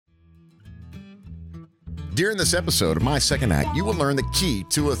During this episode of My Second Act, you will learn the key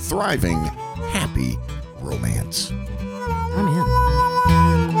to a thriving, happy romance. I'm in.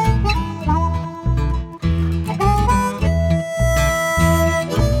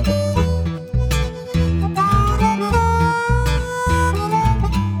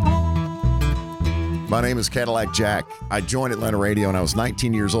 My name is Cadillac Jack. I joined Atlanta Radio when I was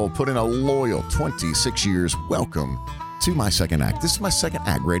 19 years old, put in a loyal 26 years. Welcome to My Second Act. This is My Second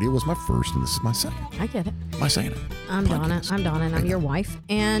Act. Radio was my first, and this is my second. I get it. My second act. I'm Donna. I'm Donna, and I'm your wife.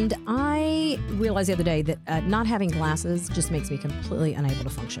 And I realized the other day that not having glasses just makes me completely unable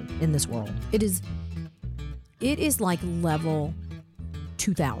to function in this world. It is like level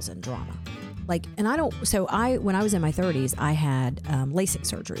 2000 drama. Like, and when I was in my 30s, I had LASIK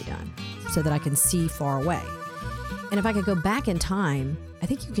surgery done so that I can see far away. And if I could go back in time, I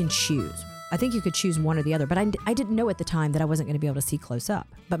think you can choose. I think you could choose one or the other, but I didn't know at the time that I wasn't going to be able to see close up.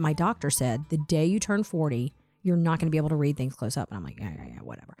 But my doctor said the day you turn 40, you're not going to be able to read things close up. And I'm like, yeah,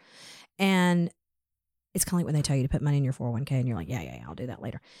 whatever. And it's kind of like when they tell you to put money in your 401k and you're like, yeah, I'll do that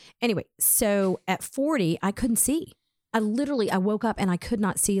later. Anyway, so at 40, I couldn't see. I woke up and I could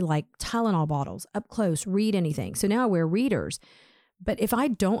not see like Tylenol bottles up close, read anything. So now I wear readers. But if I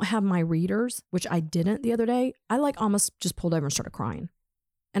don't have my readers, which I didn't the other day, I like almost just pulled over and started crying.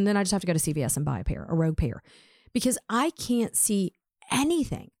 And then I just have to go to CVS and buy a Rogue pair, because I can't see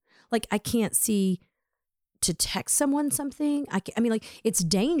anything. Like I can't see to text someone something. I mean, like it's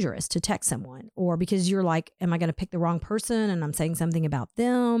dangerous to text someone, or because you're like, am I going to pick the wrong person? And I'm saying something about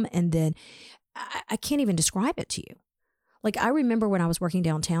them. And then I can't even describe it to you. Like I remember when I was working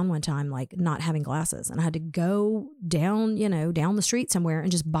downtown one time, like not having glasses, and I had to go down the street somewhere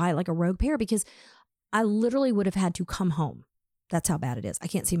and just buy like a Rogue pair, because I literally would have had to come home. That's how bad it is. I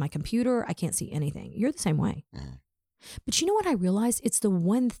can't see my computer. I can't see anything. You're the same way. But you know what I realized? It's the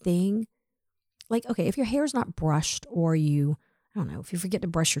one thing, like, okay, if your hair's not brushed, or if you forget to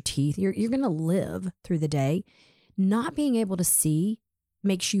brush your teeth, you're going to live through the day. Not being able to see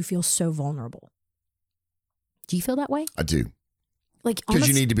makes you feel so vulnerable. Do you feel that way? I do. Like, because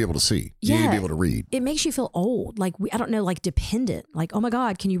you need to be able to see. You need to be able to read. It makes you feel old. Like, I don't know, like dependent. Like, oh my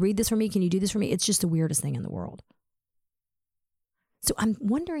God, can you read this for me? Can you do this for me? It's just the weirdest thing in the world. So I'm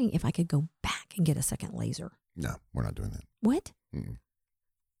wondering if I could go back and get a second laser. No, we're not doing that. What? Mm-mm.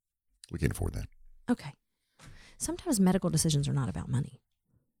 We can't afford that. Okay. Sometimes medical decisions are not about money.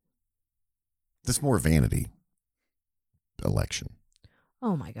 That's more vanity. Election.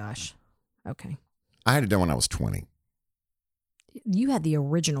 Oh my gosh. Okay. I had it done when I was 20. You had the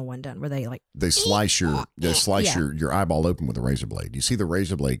original one done where they slice your eyeball open with a razor blade. You see the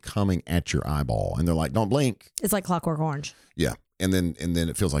razor blade coming at your eyeball, and they're like, "Don't blink." It's like Clockwork Orange. Yeah, and then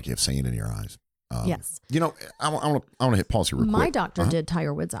it feels like you have sand in your eyes. Yes. I want to hit pause here real quick. My doctor did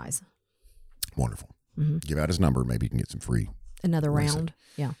Tiger Woods' eyes. Wonderful. Mm-hmm. Give out his number. Maybe you can get some free. Another round.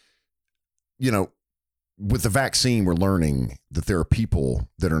 Yeah. With the vaccine, we're learning that there are people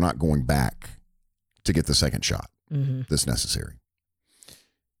that are not going back to get the second shot that's necessary.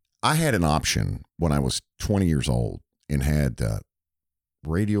 I had an option when I was 20 years old and had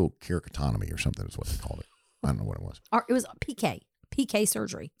radial keratotomy or something is what they called it. I don't know what it was. It was PK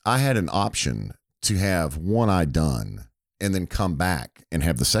surgery. I had an option to have one eye done and then come back and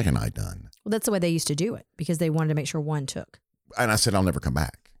have the second eye done. Well, that's the way they used to do it, because they wanted to make sure one took. And I said, I'll never come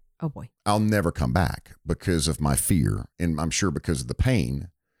back. Oh, boy. I'll never come back because of my fear, and I'm sure because of the pain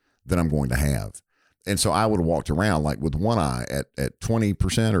that I'm going to have. And so I would have walked around like with one eye at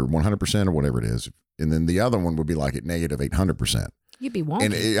 20% or 100% or whatever it is. And then the other one would be like at negative 800%. You'd be wonky.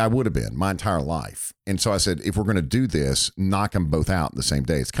 And I would have been my entire life. And so I said, if we're going to do this, knock them both out the same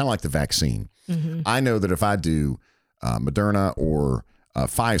day. It's kind of like the vaccine. Mm-hmm. I know that if I do Moderna or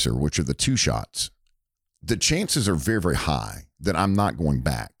Pfizer, which are the 2 shots, the chances are very, very high that I'm not going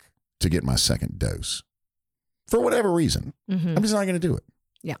back to get my second dose for whatever reason. Mm-hmm. I'm just not going to do it.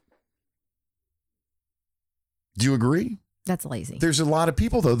 Yeah. Do you agree? That's lazy. There's a lot of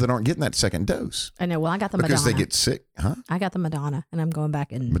people, though, that aren't getting that second dose. I know. Well, I got the because Madonna. They get sick. Huh? I got the Madonna, and I'm going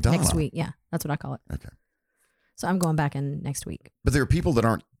back in next week. Yeah, that's what I call it. Okay. So I'm going back in next week. But there are people that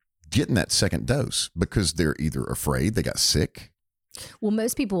aren't getting that second dose because they're either afraid, they got sick. Well,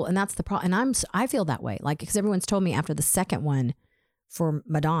 most people, and that's the problem. And I feel that way. Like, because everyone's told me after the second one for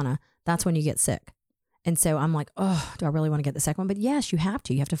Madonna, that's when you get sick. And so I'm like, oh, do I really want to get the second one? But yes, you have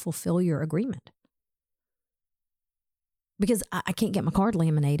to. You have to fulfill your agreement. Because I can't get my card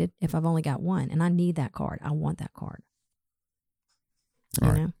laminated if I've only got one. And I need that card. I want that card.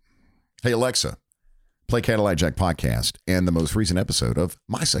 You know? Hey, Alexa, play Cadillac Jack podcast. And the most recent episode of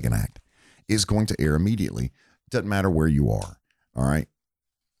My Second Act is going to air immediately. Doesn't matter where you are. All right?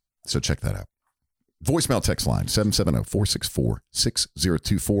 So check that out. Voicemail text line,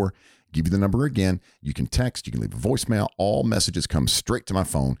 770-464-6024. Give you the number again. You can text, you can leave a voicemail. All messages come straight to my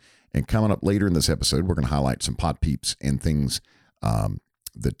phone. And coming up later in this episode, we're going to highlight some pod peeps and things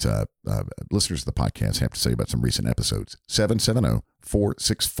that listeners of the podcast have to say about some recent episodes.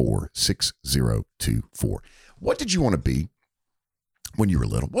 770-464-6024. What did you want to be when you were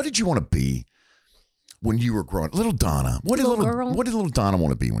little? What did you want to be when you were growing up? Little Donna. What did little Donna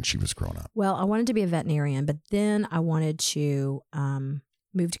want to be when she was growing up? Well, I wanted to be a veterinarian, but then I wanted to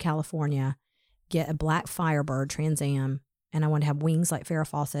move to California, get a black Firebird Trans Am, and I wanted to have wings like Farrah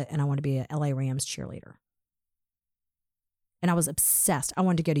Fawcett, and I wanted to be a LA Rams cheerleader. And I was obsessed. I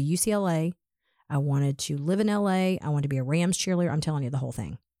wanted to go to UCLA. I wanted to live in LA. I wanted to be a Rams cheerleader. I'm telling you the whole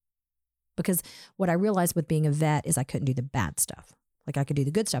thing. Because what I realized with being a vet is I couldn't do the bad stuff. Like I could do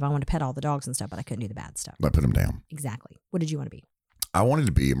the good stuff. I wanted to pet all the dogs and stuff, but I couldn't do the bad stuff. I put them down. Exactly. What did you want to be? I wanted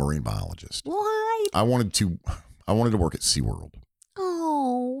to be a marine biologist. What? I wanted to work at SeaWorld.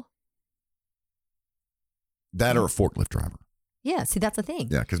 Oh. That or a forklift driver. Yeah, see, that's the thing.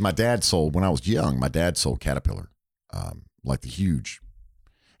 Yeah, because when I was young, my dad sold Caterpillar, like the huge.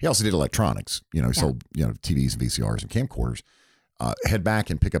 He also did electronics. He sold TVs and VCRs and camcorders. Head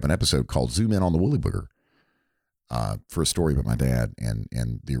back and pick up an episode called Zoom In on the Woolly Booger for a story about my dad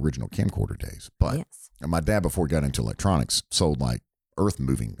and the original camcorder days. But my dad, before he got into electronics, sold like earth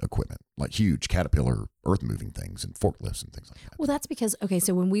moving equipment, like huge Caterpillar earth moving things and forklifts and things like that. Well, that's because,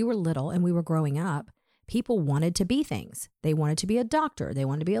 so when we were little and we were growing up, people wanted to be things. They wanted to be a doctor. They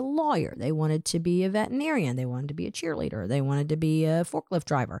wanted to be a lawyer. They wanted to be a veterinarian. They wanted to be a cheerleader. They wanted to be a forklift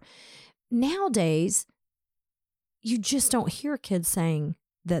driver. Nowadays, you just don't hear kids saying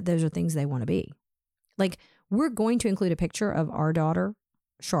that those are things they want to be. Like, we're going to include a picture of our daughter,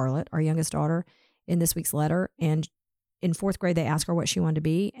 Charlotte, our youngest daughter, in this week's letter. And in 4th grade, they asked her what she wanted to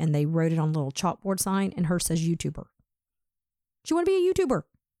be, and they wrote it on a little chalkboard sign, and hers says YouTuber. She wanted to be a YouTuber.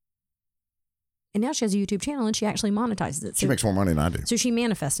 And now she has a YouTube channel and she actually monetizes it. She makes more money than I do. So she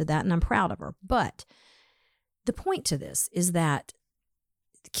manifested that, and I'm proud of her. But the point to this is that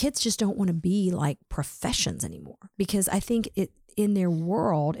kids just don't want to be like professions anymore, because I think in their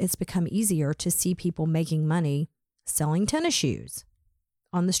world, it's become easier to see people making money selling tennis shoes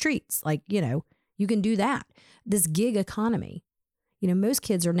on the streets. Like, you can do that. This gig economy, most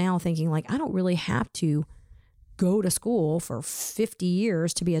kids are now thinking like, I don't really have to go to school for 50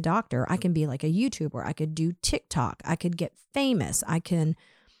 years to be a doctor. I can be like a YouTuber. I could do TikTok. I could get famous. I can,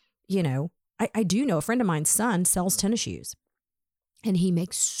 I do know a friend of mine's son sells tennis shoes, and he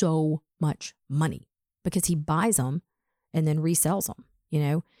makes so much money because he buys them and then resells them,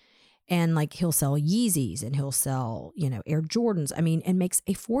 and like he'll sell Yeezys and he'll sell, Air Jordans. And makes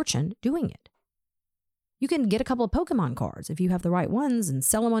a fortune doing it. You can get a couple of Pokemon cards if you have the right ones and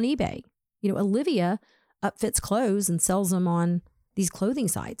sell them on eBay. Olivia upfits clothes and sells them on these clothing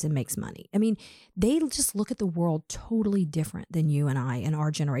sites and makes money. They just look at the world totally different than you and I and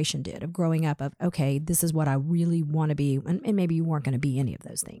our generation did of growing up of, okay, this is what I really want to be. And maybe you weren't going to be any of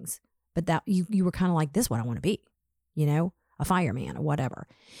those things, but that you were kind of like, this is what I want to be, a fireman or whatever.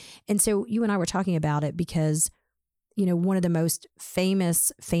 And so you and I were talking about it because, one of the most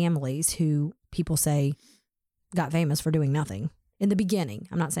famous families who people say got famous for doing nothing in the beginning,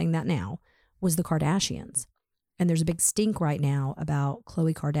 I'm not saying that now, was the Kardashians. And there's a big stink right now about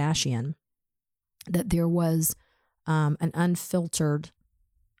Khloe Kardashian, that there was an unfiltered,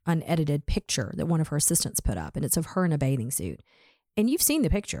 unedited picture that one of her assistants put up, and it's of her in a bathing suit. And you've seen the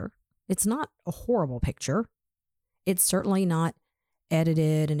picture. It's not a horrible picture. It's certainly not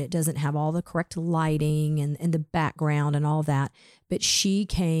edited, and it doesn't have all the correct lighting and the background and all that. But she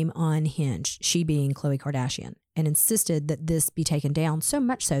came unhinged, she being Khloe Kardashian, and insisted that this be taken down, so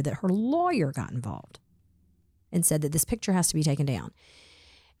much so that her lawyer got involved and said that this picture has to be taken down.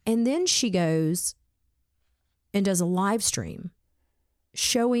 And then she goes and does a live stream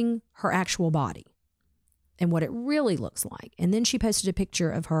showing her actual body and what it really looks like. And then she posted a picture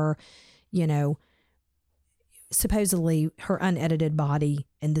of her, supposedly her unedited body,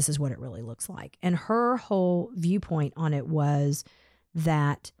 and this is what it really looks like. And her whole viewpoint on it was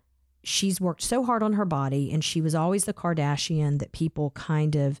that she's worked so hard on her body, and she was always the Kardashian that people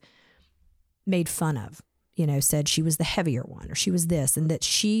kind of made fun of, said she was the heavier one, or she was this, and that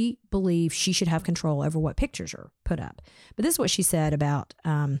she believed she should have control over what pictures are put up. But this is what she said about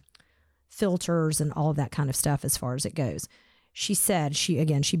filters and all of that kind of stuff as far as it goes. She said, she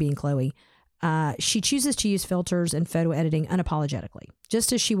being Khloe, she chooses to use filters and photo editing unapologetically,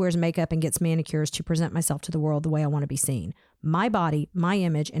 just as she wears makeup and gets manicures to present myself to the world the way I want to be seen. My body, my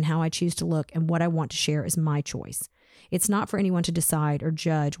image, and how I choose to look and what I want to share is my choice. It's not for anyone to decide or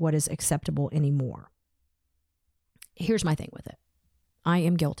judge what is acceptable anymore. Here's my thing with it. I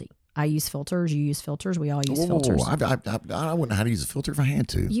am guilty. I use filters. You use filters. We all use filters. I wouldn't know how to use a filter if I had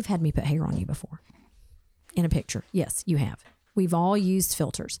to. You've had me put hair on you before in a picture. Yes, you have. We've all used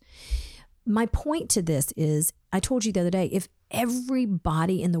filters. My point to this is, I told you the other day, if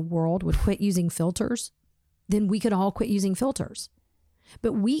everybody in the world would quit using filters, then we could all quit using filters.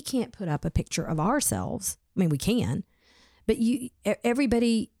 But we can't put up a picture of ourselves. I mean, we can, but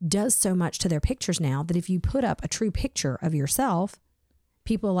everybody does so much to their pictures now that if you put up a true picture of yourself,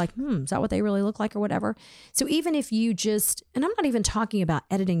 people are like, is that what they really look like or whatever? So even if you just, and I'm not even talking about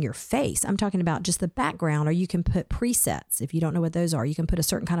editing your face, I'm talking about just the background, or you can put presets. If you don't know what those are, you can put a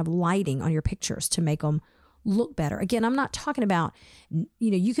certain kind of lighting on your pictures to make them look better. Again, I'm not talking about,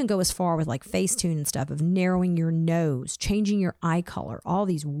 you can go as far with like Facetune and stuff of narrowing your nose, changing your eye color, all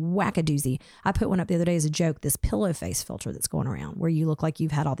these wackadoozy. I put one up the other day as a joke, this pillow face filter that's going around where you look like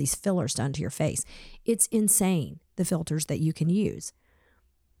you've had all these fillers done to your face. It's insane, the filters that you can use.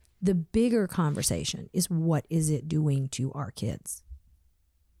 The bigger conversation is, what is it doing to our kids?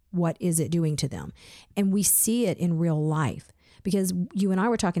 What is it doing to them? And we see it in real life, because you and I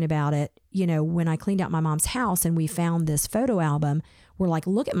were talking about it, when I cleaned out my mom's house and we found this photo album, we're like,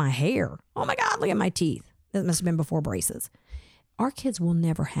 look at my hair. Oh my God, look at my teeth. That must have been before braces. Our kids will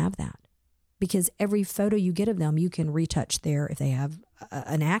never have that, because every photo you get of them, you can retouch there. If they have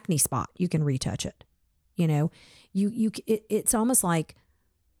an acne spot, you can retouch it. It's almost like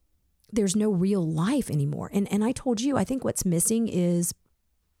there's no real life anymore. And I told you, I think what's missing is,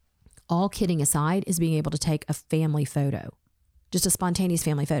 all kidding aside, is being able to take a family photo, just a spontaneous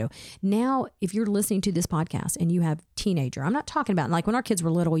family photo. Now, if you're listening to this podcast and you have teenager, I'm not talking about like when our kids were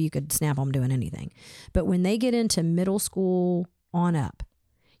little, you could snap them doing anything. But when they get into middle school on up,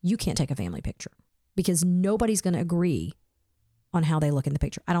 you can't take a family picture, because nobody's going to agree on how they look in the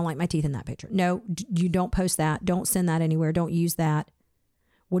picture. I don't like my teeth in that picture. No, you don't post that. Don't send that anywhere. Don't use that.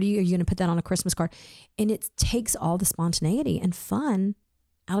 Are you going to put that on a Christmas card? And it takes all the spontaneity and fun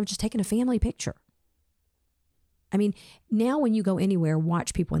out of just taking a family picture. I mean, now when you go anywhere,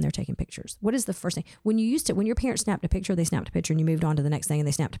 watch people when they're taking pictures. What is the first thing? When your parents snapped a picture, they snapped a picture and you moved on to the next thing and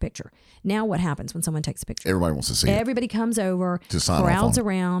they snapped a picture. Now what happens when someone takes a picture? Everybody wants to see it. Everybody comes over, crowds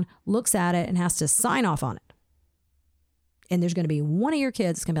around, looks at it, and has to sign off on it. And there's going to be one of your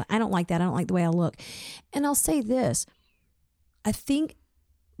kids that's going to be like, I don't like that. I don't like the way I look. And I'll say this. I think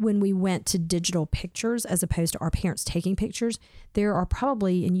when we went to digital pictures as opposed to our parents taking pictures, there are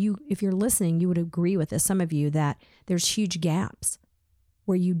probably, and if you're listening, you would agree with this, some of you, that there's huge gaps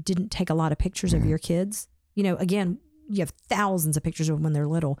where you didn't take a lot of pictures of your kids. Again, you have thousands of pictures of them when they're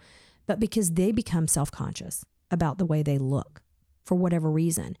little, but because they become self-conscious about the way they look for whatever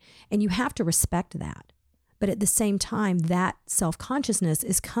reason. And you have to respect that. But at the same time, that self-consciousness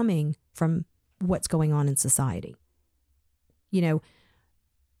is coming from what's going on in society.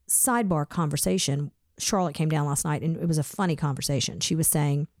 Sidebar conversation, Charlotte came down last night and it was a funny conversation. She was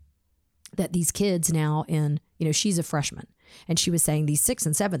saying that these kids now she's a freshman, and she was saying these 6th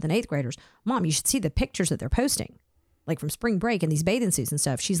and 7th and 8th graders, Mom, you should see the pictures that they're posting, like from spring break and these bathing suits and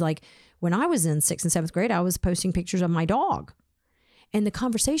stuff. She's like, when I was in 6th and 7th grade, I was posting pictures of my dog. And the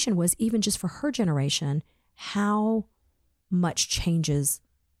conversation was, even just for her generation, how much changes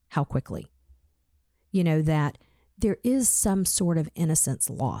how quickly, that there is some sort of innocence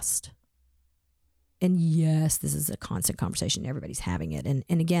lost. And yes, this is a constant conversation. Everybody's having it. And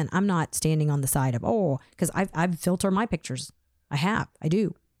again, I'm not standing on the side of, because I've filtered my pictures. I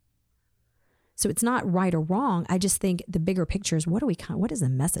do. So it's not right or wrong. I just think the bigger picture is, what is the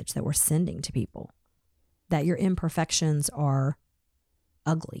message that we're sending to people? That your imperfections are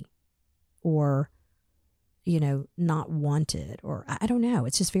ugly, or, not wanted, or I don't know.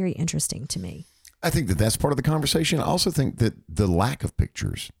 It's just very interesting to me. I think that's part of the conversation. I also think that the lack of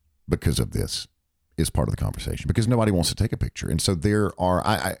pictures because of this is part of the conversation, because nobody wants to take a picture. And so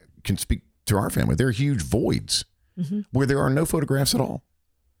I can speak to our family. There are huge voids where there are no photographs at all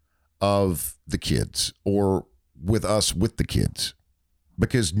of the kids, or with us with the kids,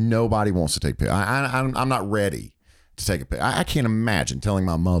 because nobody wants to take pictures. I'm not ready to take a picture. I can't imagine telling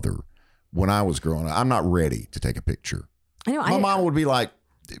my mother when I was growing up, I'm not ready to take a picture. I know. My mom would be like,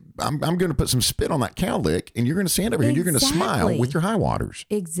 I'm going to put some spit on that cowlick, and you're going to stand over here and you're going to smile with your high waters.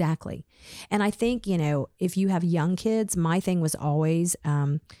 Exactly. And I think, if you have young kids, my thing was always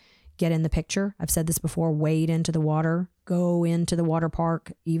get in the picture. I've said this before, wade into the water, go into the water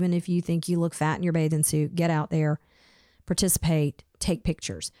park. Even if you think you look fat in your bathing suit, get out there, participate, take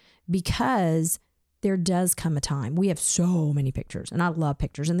pictures, because there does come a time. We have so many pictures, and I love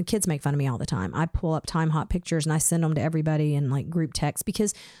pictures, and the kids make fun of me all the time. I pull up Time Hop pictures and I send them to everybody in like group text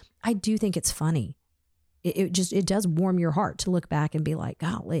because I do think it's funny. It does warm your heart to look back and be like,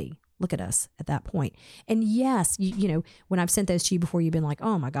 golly, look at us at that point. And yes, you know, when I've sent those to you before, you've been like,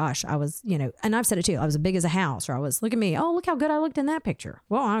 oh my gosh, I was, you know, and I've said it too. I was as big as a house, or I was, look at me. Oh, look how good I looked in that picture.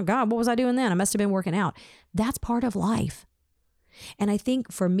 Well, oh God, what was I doing then? I must've been working out. That's part of life. And I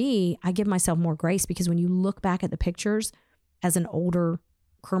think for me, I give myself more grace because when you look back at the pictures as an older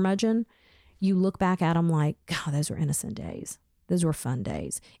curmudgeon, you look back at them like, God, those were innocent days. Those were fun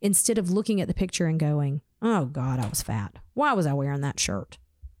days. Instead of looking at the picture and going, oh God, I was fat. Why was I wearing that shirt?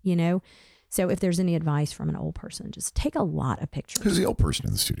 You know? So if there's any advice from an old person, just take a lot of pictures. Who's the old person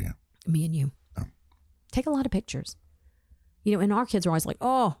in the studio? Me and you. Oh. Take a lot of pictures. You know, and our kids are always like,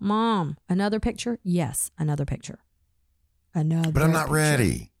 oh, Mom, another picture? Yes, another picture. But I'm not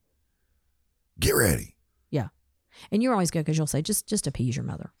ready. Get ready. Yeah. And you're always good because you'll say, just appease your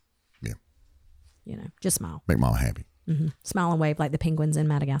mother. Yeah. You know, just smile. Make Mom happy. Mm-hmm. Smile and wave like the penguins in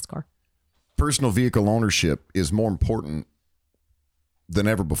Madagascar. Personal vehicle ownership is more important than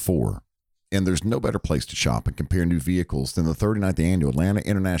ever before. And there's no better place to shop and compare new vehicles than the 39th Annual Atlanta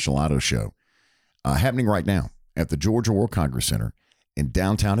International Auto Show, happening right now at the Georgia World Congress Center in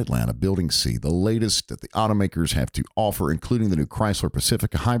downtown Atlanta, Building C. The latest that the automakers have to offer, including the new Chrysler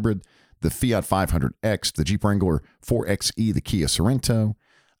Pacifica Hybrid, the Fiat 500X, the Jeep Wrangler 4xe, the Kia Sorento,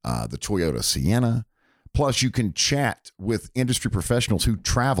 the Toyota Sienna. Plus, you can chat with industry professionals who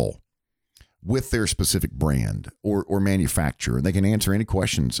travel with their specific brand or manufacturer. And they can answer any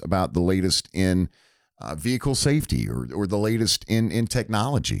questions about the latest in vehicle safety or the latest in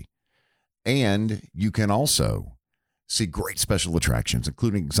technology. And you can also see great special attractions,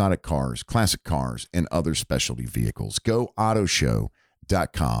 including exotic cars, classic cars, and other specialty vehicles.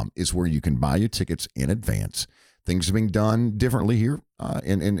 GoAutoShow.com is where you can buy your tickets in advance. Things are being done differently here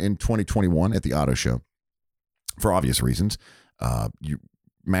in 2021 at the Auto Show for obvious reasons.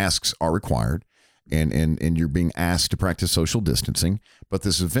 Masks are required, and you're being asked to practice social distancing. But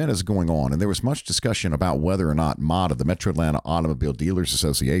this event is going on, and there was much discussion about whether or not MATA, the Metro Atlanta Automobile Dealers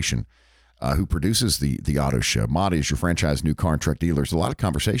Association, who produces the auto show. MATA is your franchise new car and truck dealers. A lot of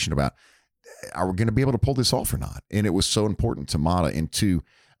conversation about, are we going to be able to pull this off or not? And it was so important to MATA and to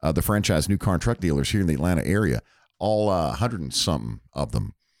the franchise new car and truck dealers here in the Atlanta area, all 100 and something of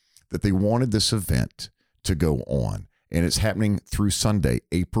them, that they wanted this event to go on. And it's happening through Sunday,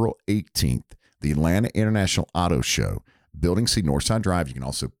 April 18th, the Atlanta International Auto Show, Building C, Northside Drive. You can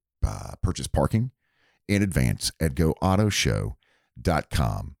also purchase parking in advance at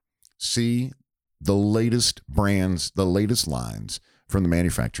GoAutoShow.com. See the latest brands, the latest lines from the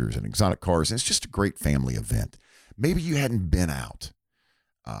manufacturers and exotic cars. And it's just a great family event. Maybe you hadn't been out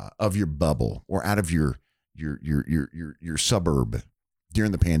of your bubble or out of your suburb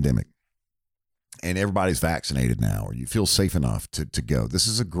during the pandemic, and everybody's vaccinated now, or you feel safe enough to go. This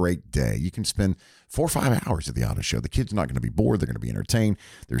is a great day. You can spend 4 or 5 hours at the auto show. The kids are not going to be bored. They're going to be entertained.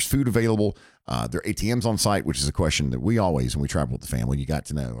 There's food available. There are ATMs on site, which is a question that we always, when we travel with the family, you got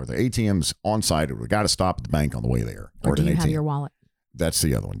to know. Are there ATMs on site, or we got to stop at the bank on the way there? Or do you have your wallet? That's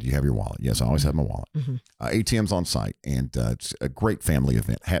the other one. Do you have your wallet? Yes, I always have my wallet. Mm-hmm. ATMs on site, and it's a great family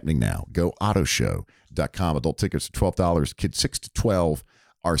event happening now. GoAutoShow.com. Adult tickets are $12. Kids 6 to 12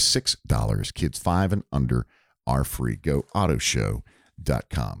 are $6. Kids 5 and under are free.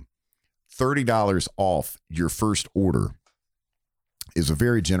 GoAutoShow.com. $30 off your first order is a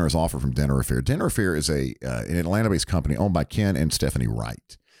very generous offer from Dinner Affair. Dinner Affair is an Atlanta-based company owned by Ken and Stephanie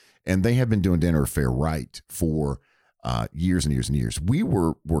Wright, and they have been doing Dinner Affair right for years and years and years. We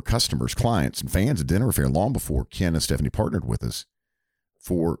were customers, clients, and fans of Dinner Affair long before Ken and Stephanie partnered with us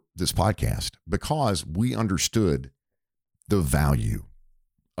for this podcast, because we understood the value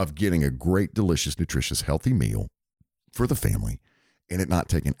of getting a great, delicious, nutritious, healthy meal for the family, and it not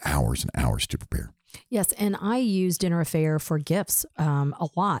taking hours and hours to prepare. Yes, and I used Dinner Affair for gifts a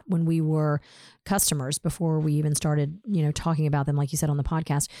lot when we were customers before we even started, talking about them, like you said, on the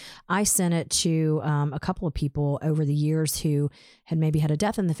podcast. I sent it to a couple of people over the years who had maybe had a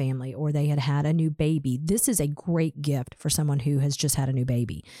death in the family, or they had had a new baby. This is a great gift for someone who has just had a new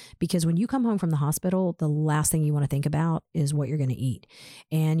baby, because when you come home from the hospital, the last thing you want to think about is what you're going to eat.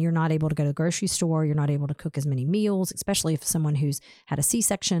 And you're not able to go to the grocery store. You're not able to cook as many meals, especially if someone who's had a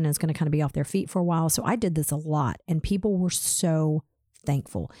C-section and is going to kind of be off their feet for a while. So I did this a lot, and people were so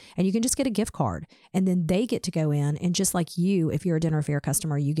thankful. And you can just get a gift card, and then they get to go in, and just like you, if you're a Dinner Affair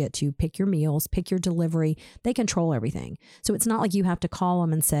customer, you get to pick your meals, pick your delivery. They control everything. So it's not like you have to call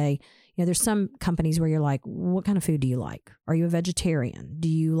them and say, You know, there's some companies where you're like, what kind of food do you like? Are you a vegetarian? Do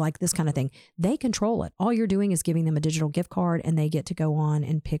you like this kind of thing? They control it. All you're doing is giving them a digital gift card, and they get to go on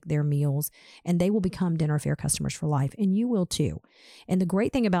and pick their meals, and they will become Dinner Affair customers for life, and you will too. And the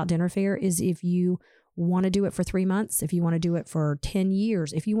great thing about Dinner Affair is if you want to do it for 3 months, if you want to do it for 10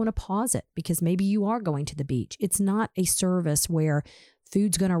 years, if you want to pause it because maybe you are going to the beach, it's not a service where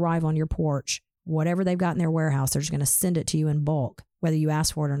food's going to arrive on your porch. Whatever they've got in their warehouse, they're just going to send it to you in bulk, whether you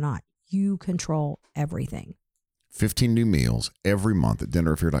ask for it or not. You control everything. 15 new meals every month at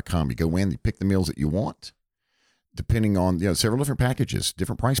dinneraffair.com. You go in, you pick the meals that you want, depending on, several different packages,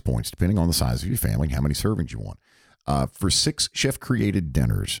 different price points, depending on the size of your family and how many servings you want. For 6 chef-created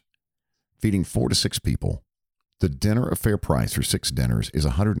dinners, feeding 4 to 6 people, the Dinner Affair price for 6 dinners is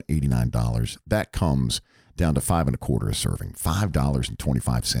 $189. That comes down to $5.25 a serving,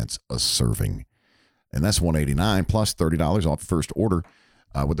 $5.25 a serving. And that's $189 plus $30 off the first order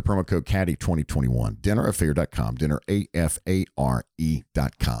with the promo code Caddy2021. Dinneraffair.com,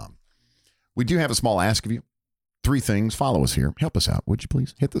 dinnerafare.com. We do have a small ask of you. 3 things. Follow us here. Help us out, would you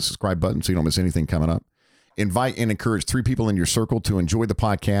please? Hit the subscribe button so you don't miss anything coming up. Invite and encourage 3 people in your circle to enjoy the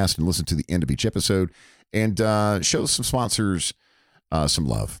podcast and listen to the end of each episode. And show some sponsors some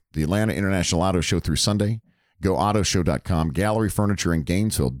love. The Atlanta International Auto Show through Sunday, GoAutoShow.com, Gallery Furniture in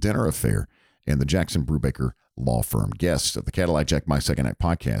Gainesville, Dinner Affair, and the Jackson Brubaker Law Firm. Guests of the Cadillac Jack My Second Act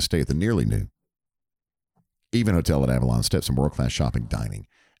podcast stay at the nearly new Even Hotel at Avalon Steps and world-class shopping, dining,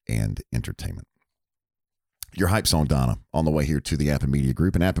 and entertainment. Your hype song, Donna, on the way here to the Appen Media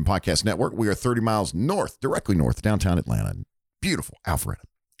Group and Appen Podcast Network. We are 30 miles north, directly north, downtown Atlanta. Beautiful Alpharetta.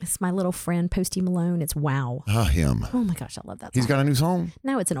 It's my little friend, Posty Malone. It's Wow. Him. Oh my gosh, I love that song. He's got a new song?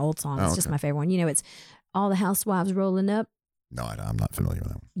 No, it's an old song. It's just my favorite one. You know, it's All the Housewives Rolling Up. No, I'm not familiar with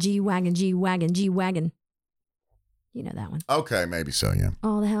that one. G-Wagon, G-Wagon, G-Wagon. You know that one. Okay, maybe so, yeah.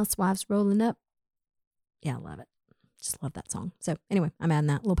 All the Housewives Rolling Up. Yeah, I love it. Just love that song. So anyway, I'm adding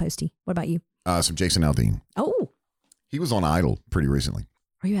that. Little Posty. What about you? Some Jason Aldean. Oh. He was on Idol pretty recently.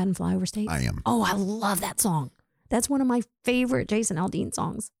 Are you adding Flyover States? I am. Oh, I love that song. That's one of my favorite Jason Aldean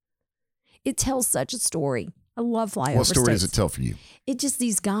songs. It tells such a story. I love Flyover States. What story does it tell for you? It just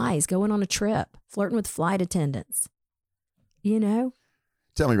these guys going on a trip, flirting with flight attendants. You know?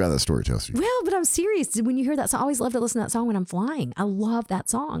 Tell me about that story, Chelsea. Well, but I'm serious. When you hear that song, I always love to listen to that song when I'm flying. I love that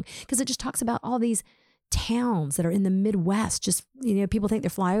song because it just talks about all these towns that are in the Midwest. Just, people think they're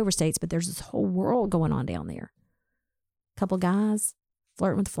flyover states, but there's this whole world going on down there. Couple guys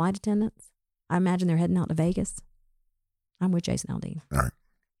flirting with flight attendants. I imagine they're heading out to Vegas. I'm with Jason Aldean. All right.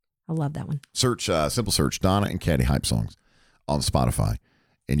 I love that one. Simple search, Donna and Caddy Hype Songs on Spotify,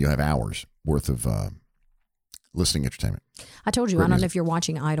 and you'll have hours worth of listening entertainment. I told you, Great I don't music. know if you're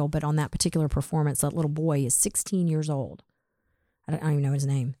watching Idol, but on that particular performance, that little boy is 16 years old. I don't even know his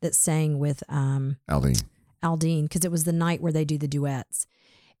name. That sang with Aldean, because it was the night where they do the duets.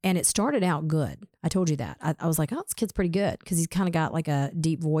 And it started out good. I told you that. I was like, oh, this kid's pretty good because he's kind of got like a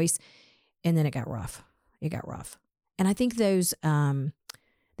deep voice. And then it got rough. And I think those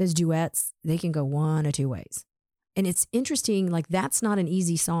duets, they can go one or two ways. And it's interesting, like that's not an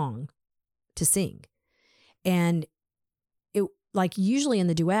easy song to sing. And it like usually in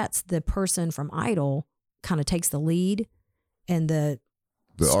the duets, the person from Idol kind of takes the lead and the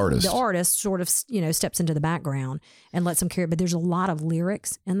artist sort of, steps into the background and lets them carry it. But there's a lot of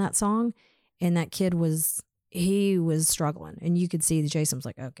lyrics in that song. And that kid was struggling. And you could see that Jason was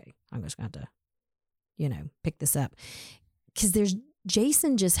like, okay, I'm just going to, pick this up. Because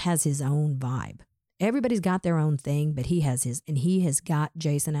Jason just has his own vibe. Everybody's got their own thing, but he has his, and he has got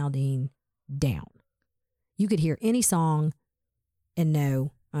Jason Aldean down. You could hear any song and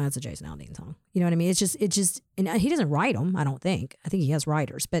know, oh, that's a Jason Aldean song. You know what I mean? It's just, and he doesn't write them, I don't think. I think he has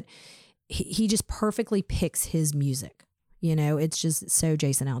writers, but he just perfectly picks his music. It's just so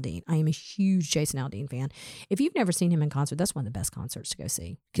Jason Aldean. I am a huge Jason Aldean fan. If you've never seen him in concert, that's one of the best concerts to go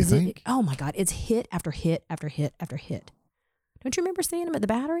see. You think? Oh my God, it's hit after hit after hit after hit. Don't you remember seeing him at the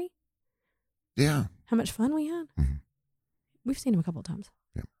Battery? Yeah. How much fun we had? Mm-hmm. We've seen him a couple of times.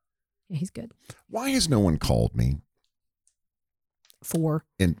 Yeah. Yeah, he's good. Why has no one called me? Hang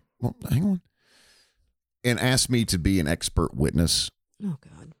on. And asked me to be an expert witness. Oh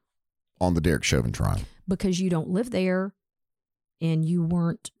God. On the Derek Chauvin trial. Because you don't live there and you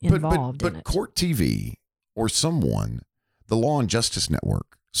weren't involved in it. But Court TV or someone, the Law and Justice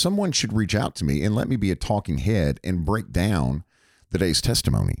Network, someone should reach out to me and let me be a talking head and break down the day's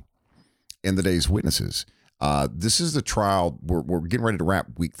testimony and the day's witnesses. This is the trial. We're getting ready to wrap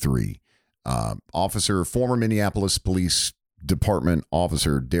week 3. Former Minneapolis Police Department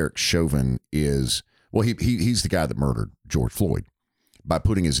officer Derek Chauvin he's the guy that murdered George Floyd. by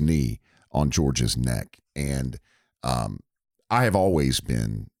putting his knee on George's neck. And I have always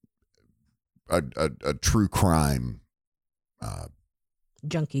been a true crime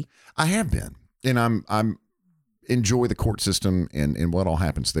junkie. I have been, and I'm enjoy the court system and what all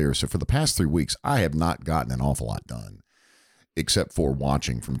happens there. So for the past 3 weeks, I have not gotten an awful lot done, except for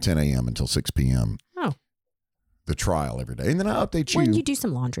watching from 10 a.m. until 6 p.m. Oh, the trial every day, and then I update you. Well, you do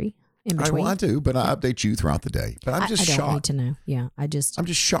some laundry in between. I do, but I update you throughout the day. But I'm just I don't shocked. need to know. Yeah, I'm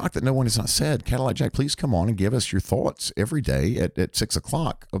just shocked that no one has not said, Cadillac Jack, please come on and give us your thoughts every day at 6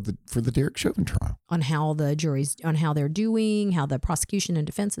 o'clock for the Derek Chauvin trial on how the jury's on how they're doing, how the prosecution and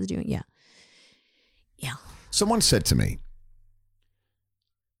defense is doing. Yeah. Someone said to me,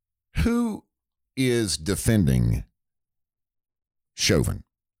 who is defending Chauvin?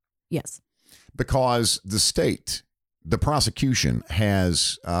 Yes. Because the state, the prosecution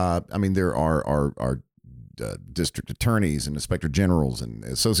has, there are district attorneys and inspector generals and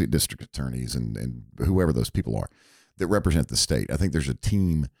associate district attorneys and whoever those people are that represent the state. I think there's a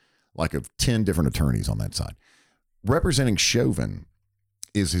team like of 10 different attorneys on that side. Representing Chauvin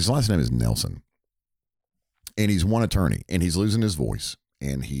his last name is Nelson. And he's one attorney, and he's losing his voice,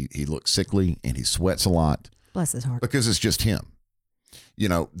 and he looks sickly, and he sweats a lot. Bless his heart. Because it's just him. You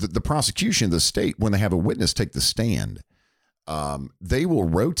know, the prosecution, the state, when they have a witness take the stand, they will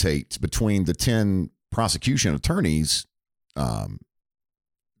rotate between the 10 prosecution attorneys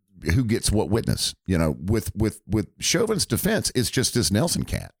who gets what witness. You know, with Chauvin's defense, it's just this Nelson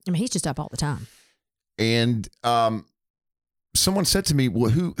cat. I mean, he's just up all the time. And someone said to me,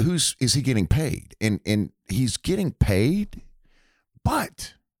 well, is he getting paid? And he's getting paid,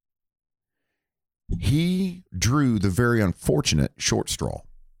 but he drew the very unfortunate short straw,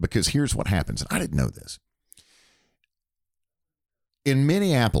 because here's what happens. And I didn't know this. In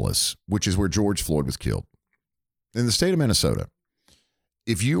Minneapolis, which is where George Floyd was killed, in the state of Minnesota,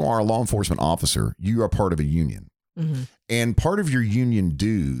 if you are a law enforcement officer, you are part of a union. Mm-hmm. And part of your union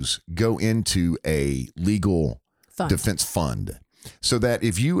dues go into a legal defense fund, so that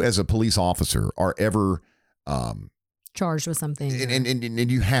if you as a police officer are ever charged with something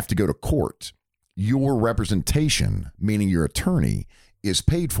and you have to go to court, your representation, meaning your attorney, is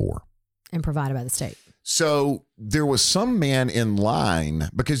paid for and provided by the state. So there was some man in line,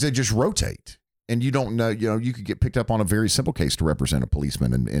 because they just rotate, and you don't know, you could get picked up on a very simple case to represent a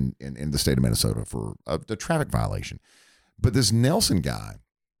policeman in the state of Minnesota for a traffic violation. But this Nelson guy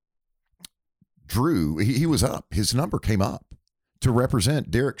drew, he was up, his number came up to represent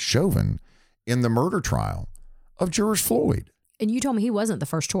Derek Chauvin in the murder trial of George Floyd. And you told me he wasn't the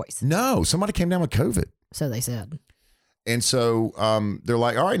first choice. No, somebody came down with COVID. So they said. And so they're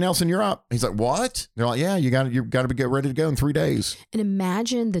like, all right, Nelson, you're up. He's like, what? They're like, yeah, you got to get ready to go in 3 days. And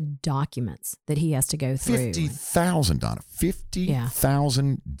imagine the documents that he has to go through. 50,000, Donna.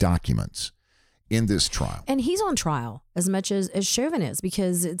 50,000 documents in this trial. And he's on trial as much as Chauvin is,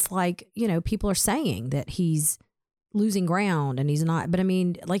 because it's like, people are saying that he's losing ground and he's not. But I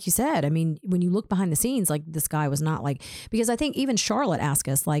mean, like you said, when you look behind the scenes, like, this guy was not like, because I think even Charlotte asked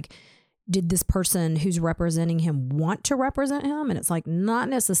us, like, did this person who's representing him want to represent him? And it's like, not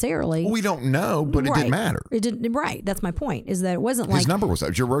necessarily. Well, we don't know, but it didn't matter. It didn't. Right. That's my point, is that it wasn't like. His number was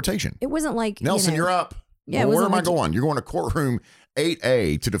your rotation. It wasn't like. Nelson, you're up. Yeah. Well, where am I going? You're going to courtroom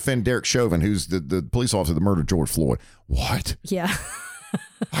 8A to defend Derek Chauvin, who's the police officer that murdered George Floyd. What? Yeah.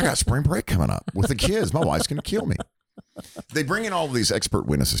 I got spring break coming up with the kids. My wife's going to kill me. They bring in all of these expert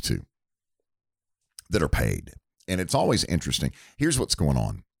witnesses too that are paid. And it's always interesting. Here's what's going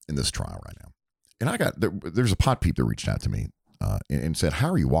on in this trial right now. And there's a pot peep that reached out to me and said, how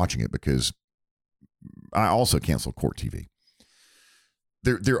are you watching it? Because I also canceled Court TV.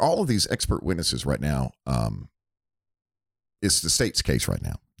 There are all of these expert witnesses right now. It's the state's case right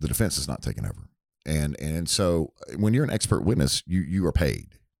now. The defense is not taking over. And so when you're an expert witness, you are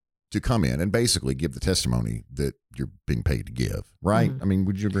paid to come in and basically give the testimony that you're being paid to give, right? Mm-hmm. I mean,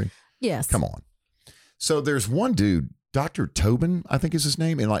 would you agree? Yes. Come on. So there's one dude, Dr. Tobin, I think is his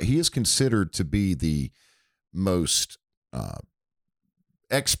name. And like, he is considered to be the most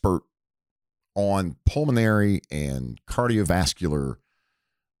expert on pulmonary and cardiovascular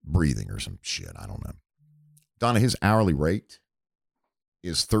breathing or some shit. I don't know. Donna, his hourly rate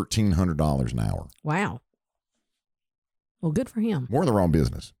is $1,300 an hour. Wow. Well, good for him. We're in the wrong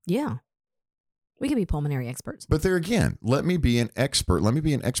business. Yeah. We could be pulmonary experts. But there again, let me be an expert. Let me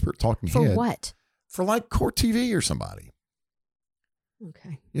be an expert talking for head. For what? For like Court TV or somebody.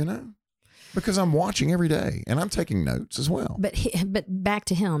 Okay. You know? Because I'm watching every day and I'm taking notes as well. But back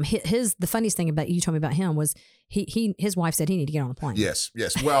to him. The funniest thing about you told me about him was his wife said he needed to get on a plane. Yes.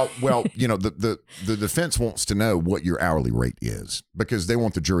 Well, the defense wants to know what your hourly rate is because they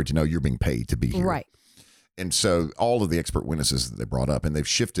want the jury to know you're being paid to be here. Right. And so all of the expert witnesses that they brought up, and they've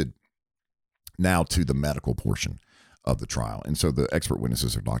shifted now to the medical portion of the trial. And so the expert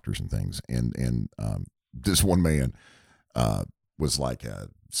witnesses are doctors and things. And this one man was like,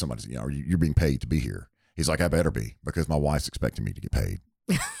 somebody's, you're being paid to be here. He's like, I better be because my wife's expecting me to get paid.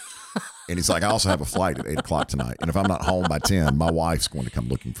 And he's like, I also have a flight at 8:00 tonight. And if I'm not home by 10, my wife's going to come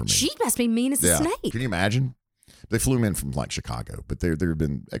looking for me. She must be mean as a snake. Can you imagine? They flew him in from like Chicago, but there have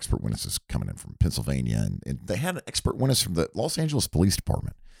been expert witnesses coming in from Pennsylvania, and they had an expert witness from the Los Angeles Police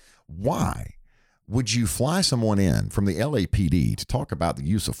Department. Why would you fly someone in from the LAPD to talk about the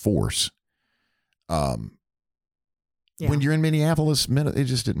use of force when you're in Minneapolis? It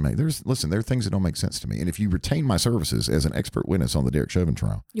just didn't make. There are things that don't make sense to me. And if you retain my services as an expert witness on the Derek Chauvin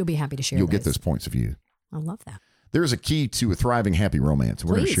trial, you'll be happy to share. You'll get those points of view. I love that. There is a key to a thriving, happy romance.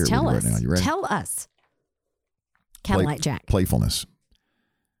 We're going to share it with you right now. You ready? Tell us. Cadillac Jack. Playfulness.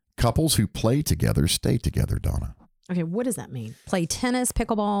 Couples who play together stay together, Donna. Okay, what does that mean? Play tennis,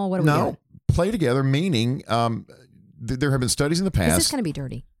 pickleball? What are we doing? No, play together, meaning there have been studies in the past. Is this going to be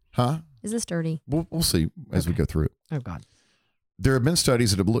dirty? Huh? Is this dirty? We'll see as we go through it. Oh, God. There have been studies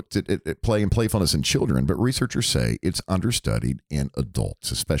that have looked at play and playfulness in children, but researchers say it's understudied in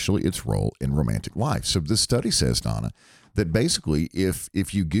adults, especially its role in romantic life. So this study says, Donna, that basically if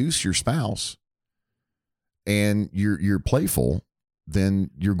you goose your spouse and you're playful, then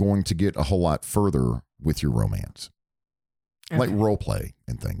you're going to get a whole lot further with your romance. Okay. Like role play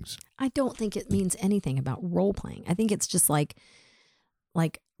and things. I don't think it means anything about role playing. I think it's just like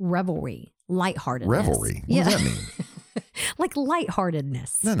revelry, lightheartedness. Revelry? What does that mean? Like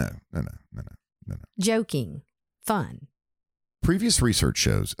lightheartedness. No. Joking, fun. Previous research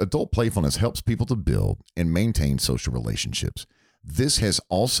shows adult playfulness helps people to build and maintain social relationships. This has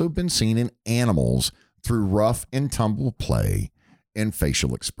also been seen in animals through rough and tumble play and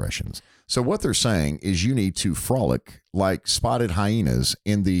facial expressions. So what they're saying is you need to frolic like spotted hyenas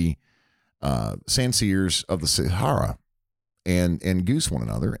in the sandseers of the Sahara and goose one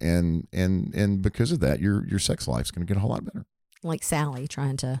another. And because of that, your sex life's going to get a whole lot better. Like Sally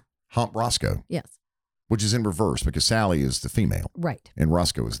trying to hump Roscoe. Yes. Which is in reverse because Sally is the female. Right. And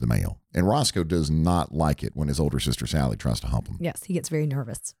Roscoe is the male. And Roscoe does not like it when his older sister Sally tries to hump him. Yes, he gets very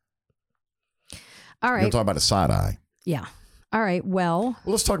nervous. All right. You'll talk about a side eye. Yeah. All right. Well,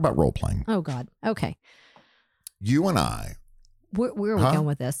 let's talk about role playing. Oh, God. Okay. You and I. Where are we going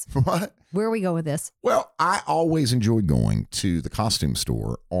with this? What? Where are we going with this? Well, I always enjoy going to the costume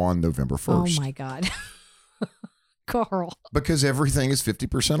store on November 1st. Oh, my God. Carl. Because everything is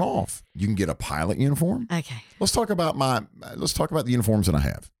 50% off. You can get a pilot uniform. Okay. Let's talk about the uniforms that I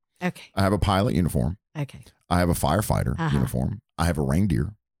have. Okay. I have a pilot uniform. Okay. I have a firefighter uniform. I have a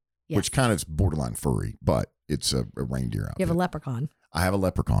reindeer, which kind of is borderline furry, but it's a reindeer outfit. You have a leprechaun. I have a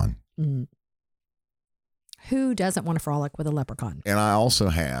leprechaun. Mm. Who doesn't want to frolic with a leprechaun? And I also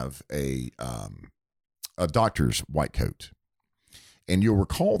have a doctor's white coat. And you'll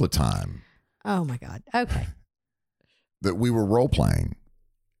recall the time. Oh, my God. Okay. That we were role playing,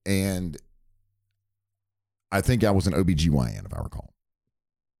 and I think I was an OBGYN, if I recall.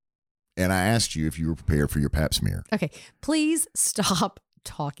 And I asked you if you were prepared for your pap smear. Okay. Please stop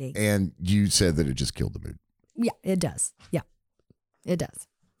talking. And you said that it just killed the mood. Yeah, it does. Yeah, it does.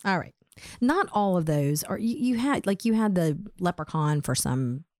 All right. Not all of those are, you had the leprechaun for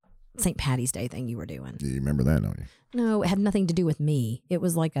some St. Patty's Day thing you were doing. You remember that, don't you? No, it had nothing to do with me. It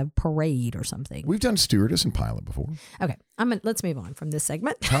was like a parade or something. We've done stewardess and pilot before. Okay, let's move on from this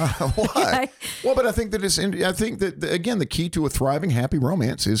segment. Why? Okay. Well, but I think that again, the key to a thriving, happy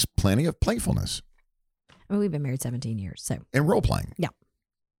romance is plenty of playfulness. I mean, we've been married 17 years, so and role playing. Yeah.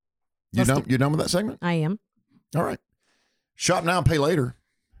 You done with that segment? I am. All right. Shop now, pay later.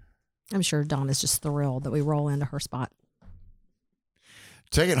 I'm sure Donna's just thrilled that we roll into her spot.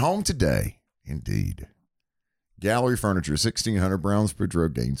 Take it home today. Indeed. Gallery Furniture, 1600 Brownsbridge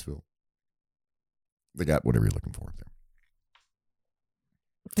Road, Gainesville. They got whatever you're looking for up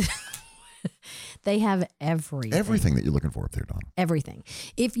there. They have everything. Everything that you're looking for up there, Donna. Everything.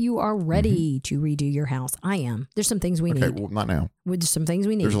 If you are ready to redo your house, I am. There's some things we need. Okay, well, not now. There's some things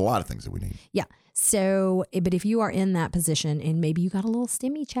we need. There's a lot of things that we need. Yeah. So, but if you are in that position and maybe you got a little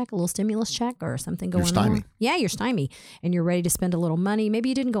stimulus check or something going You're stymied. on. Yeah, you're stymied and you're ready to spend a little money. Maybe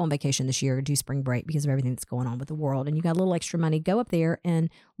you didn't go on vacation this year or do spring break because of everything that's going on with the world and you got a little extra money. Go up there and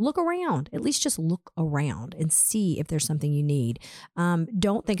look around. At least just look around and see if there's something you need.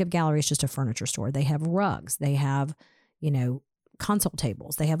 Don't think of Gallery as just a furniture store. They have rugs. They have, console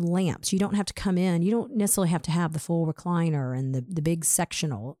tables. They have lamps. You don't have to come in. You don't necessarily have to have the full recliner and the big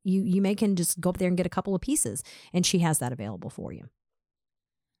sectional. You can just go up there and get a couple of pieces, and she has that available for you.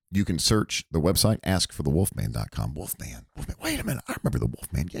 You can search the website, askforthewolfman.com. Wolfman. Wait a minute. I remember the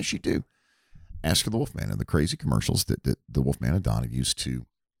Wolfman. Yes, you do. Ask for the Wolfman and the crazy commercials that the Wolfman and Donna used to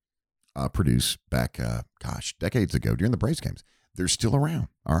produce back, decades ago during the Braves games. They're still around.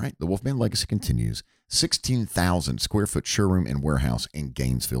 All right. The Wolfman legacy continues. 16,000 square foot showroom and warehouse in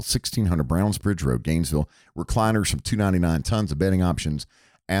Gainesville. 1600 Brownsbridge Road, Gainesville. Recliners from $299. Tons of bedding options.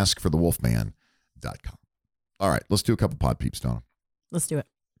 Askforthewolfman.com. All right. Let's do a couple pod peeps, Donna. Let's do it.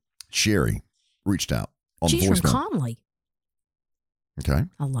 Sherry reached out on She's the voicemail. from Conley. Okay.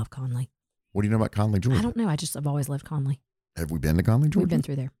 I love Conley. What do you know about Conley, Georgia? I don't know. I've always loved Conley. Have we been to Conley, Georgia? We've been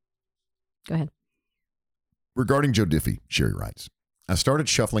through there. Go ahead. Regarding Joe Diffie, Sherry writes, I started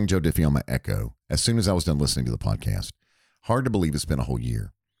shuffling Joe Diffie on my Echo as soon as I was done listening to the podcast. Hard to believe it's been a whole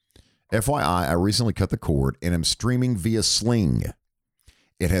year. FYI, I recently cut the cord and am streaming via Sling.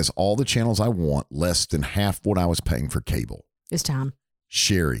 It has all the channels I want, less than half what I was paying for cable. It's time.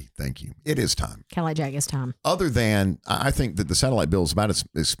 Sherry, thank you. It is time. Cadillac Jack, it's time. Other than, I think that the satellite bill is about as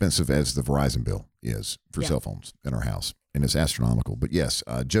expensive as the Verizon bill is for cell phones in our house, and it's astronomical. But yes,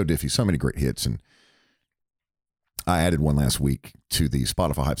 Joe Diffie, so many great hits, and I added one last week to the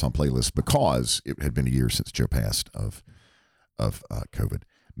Spotify Hype Song playlist because it had been a year since Joe passed of COVID.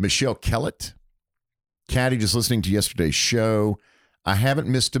 Michelle Kellett, Caddy, just listening to yesterday's show. I haven't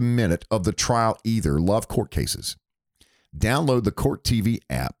missed a minute of the trial either. Love court cases. Download the Court TV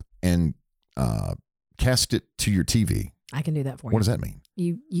app and cast it to your TV. I can do that for you. What does that mean?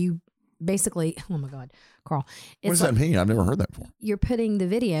 You basically, oh my God, Carl. What does that mean? I've never heard that before. You're putting the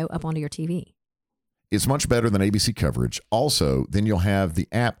video up onto your TV. It's much better than ABC coverage. Also, then you'll have the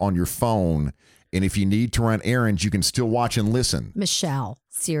app on your phone, and if you need to run errands, you can still watch and listen. Michelle,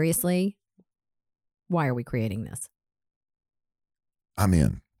 seriously? Why are we creating this? I'm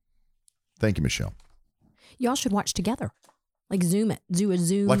in. Thank you, Michelle. Y'all should watch together. Like Zoom it. Do a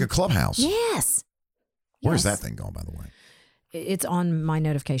Zoom. Like a Clubhouse. Yes. Where's that thing going, by the way? It's on my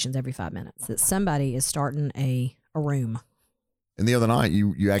notifications every 5 minutes that somebody is starting a room. And the other night,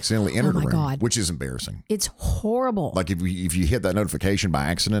 you accidentally entered a room, God. which is embarrassing. It's horrible. Like if you hit that notification by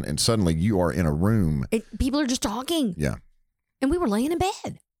accident and suddenly you are in a room. People are just talking. Yeah. And we were laying in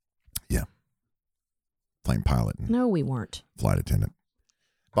bed. Yeah. Plane pilot. No, we weren't. Flight attendant.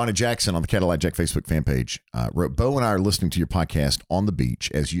 Bonnie Jackson on the Cadillac Jack Facebook fan page wrote, Bo and I are listening to your podcast on the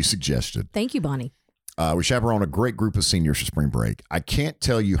beach, as you suggested. Thank you, Bonnie. We chaperone a great group of seniors for spring break. I can't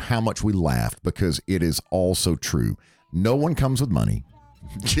tell you how much we laughed because it is all so true. No one comes with money.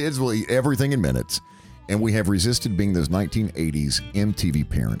 Kids will eat everything in minutes. And we have resisted being those 1980s MTV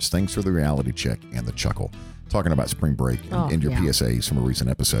parents. Thanks for the reality check and the chuckle. Talking about spring break and your PSAs from a recent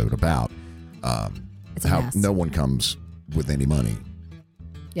episode about how no one comes with any money.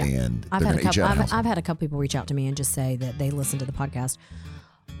 Yeah. And I've had a couple people reach out to me and just say that they listened to the podcast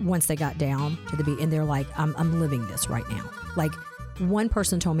once they got down to the beach, and they're like, I'm living this right now. Like, one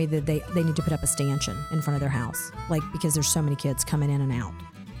person told me that they need to put up a stanchion in front of their house, like, because there's so many kids coming in and out.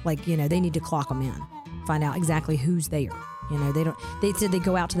 Like, they need to clock them in, find out exactly who's there. They said they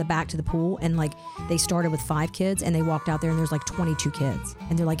go out to the back to the pool, and like they started with 5 kids and they walked out there and there's like 22 kids.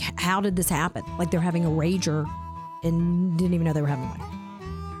 And they're like, how did this happen? Like, they're having a rager and didn't even know they were having one.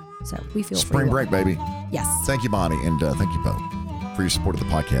 So we feel spring break, baby. Yes. Thank you, Bonnie. And thank you, Bo, for your support of the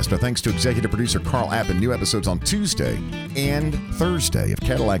podcast. Our thanks to executive producer Carl Appen. New episodes on Tuesday and Thursday of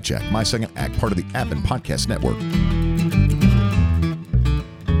Cadillac Jack, My Second Act, part of the Appen Podcast Network.